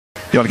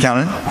You want to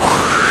count it?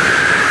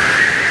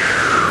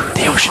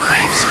 The ocean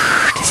waves.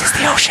 This is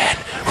the ocean.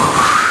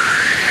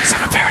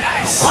 Summer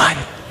paradise. 1,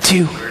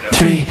 2,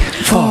 3,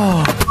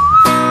 4.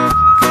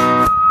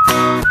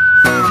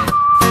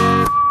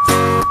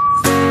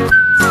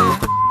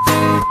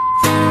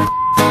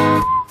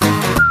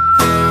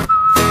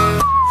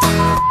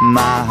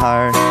 My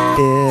heart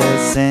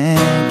is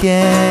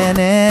sinking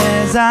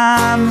as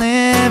I'm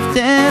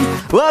lifting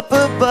up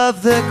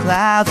above the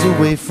clouds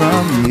away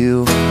from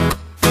you.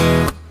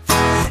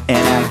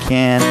 And I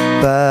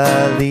can't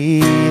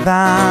believe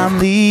I'm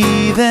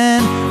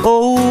leaving.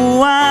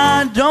 Oh,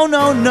 I don't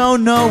know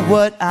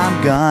what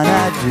I'm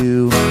gonna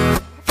do.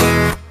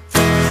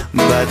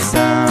 But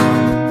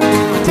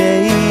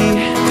someday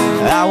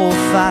I will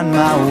find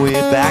my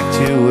way back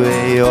to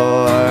where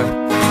your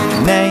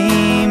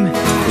name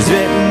is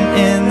written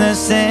in the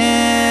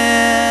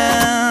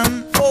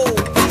sand. Oh,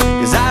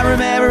 'cause I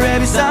remember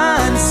every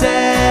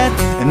sunset,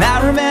 and I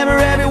remember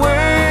every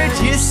word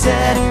you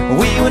said.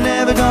 We were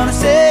never gonna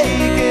say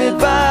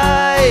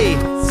goodbye.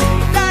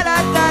 Da,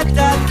 da, da,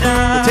 da,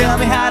 da. Tell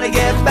me how to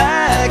get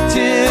back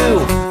to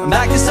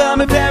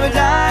summer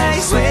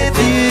paradise with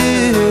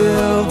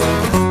you.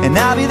 And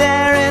I'll be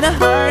there in a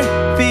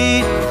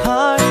heartbeat,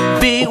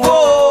 heartbeat,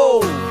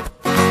 whoa.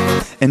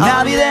 And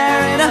I'll be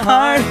there in a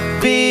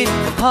heartbeat,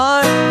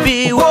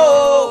 heartbeat,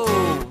 whoa.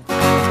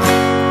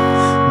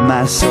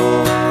 My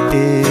soul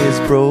is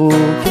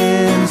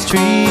broken,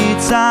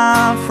 streets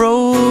are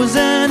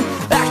frozen.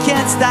 I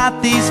can't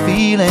stop these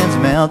feelings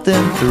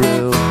melting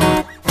through.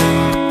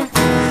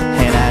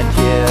 And I'd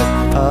give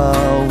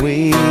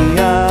away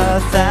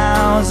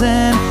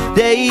 1,000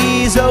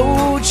 days,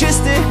 oh,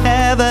 just to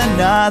have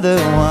another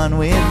one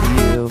with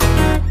you.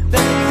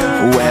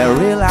 Where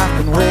real life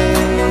can wait,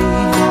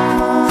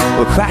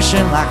 we're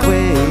crashing like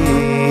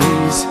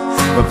waves,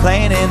 we're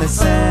playing in the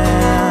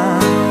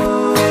sand,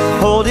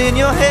 holding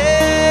your hand.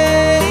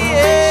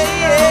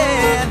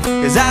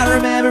 'Cause I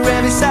remember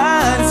every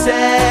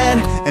sunset,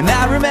 and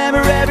I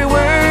remember every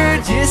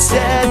word you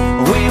said.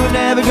 We were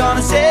never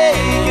gonna say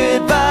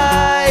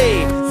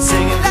goodbye,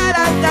 singing da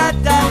da da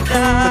da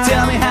da. So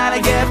tell me how to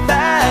get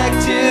back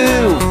to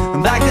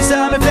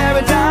summer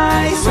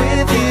paradise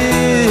with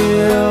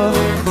you.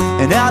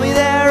 And I'll be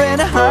there in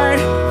a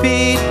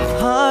heartbeat,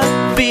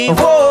 heartbeat,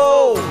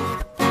 whoa.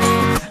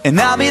 And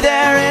I'll be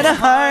there in a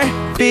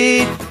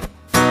heartbeat,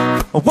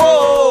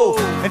 whoa.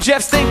 And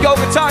Jeff Stinko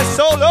guitar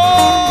solo.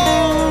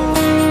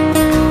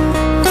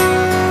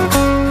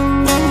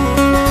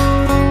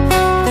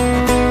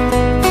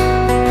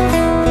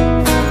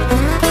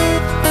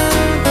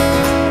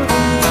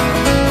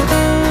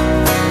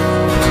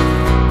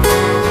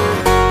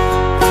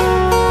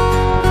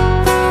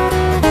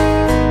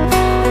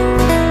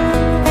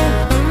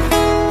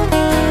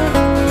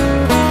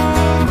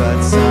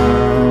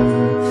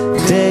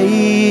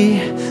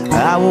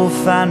 I will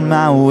find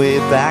my way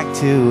back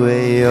to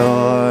where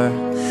your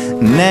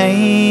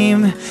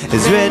name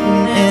is written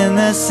in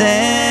the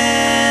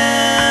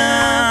sand.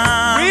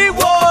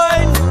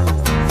 Rewind!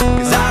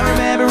 'Cause I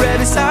remember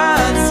every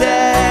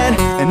sunset,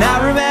 and I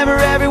remember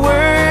every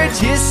word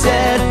you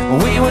said.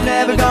 We were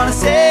never gonna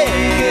say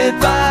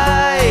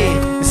goodbye,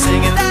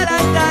 singing da da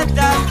da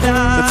da da.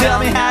 So tell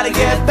me how to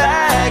get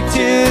back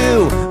to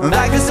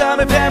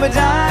summer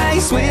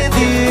paradise with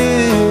you.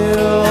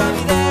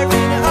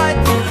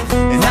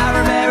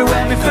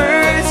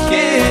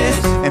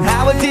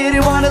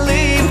 Didn't want to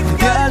leave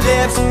your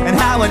lips, and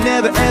how I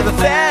never ever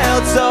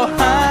felt so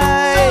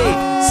high.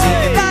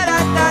 Singing da da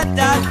da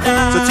da da.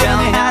 So tell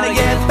me how to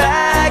get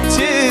back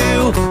to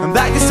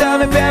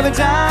summer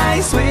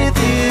paradise with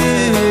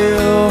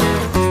you.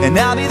 And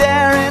I'll be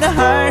there in a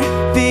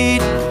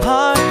heartbeat,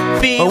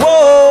 heartbeat,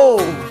 whoa.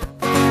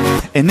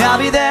 And I'll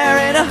be there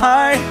in a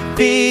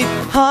heartbeat,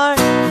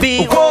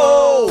 heartbeat,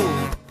 whoa.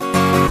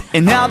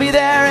 And I'll be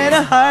there in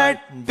a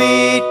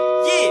heartbeat,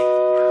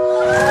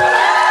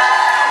 yeah.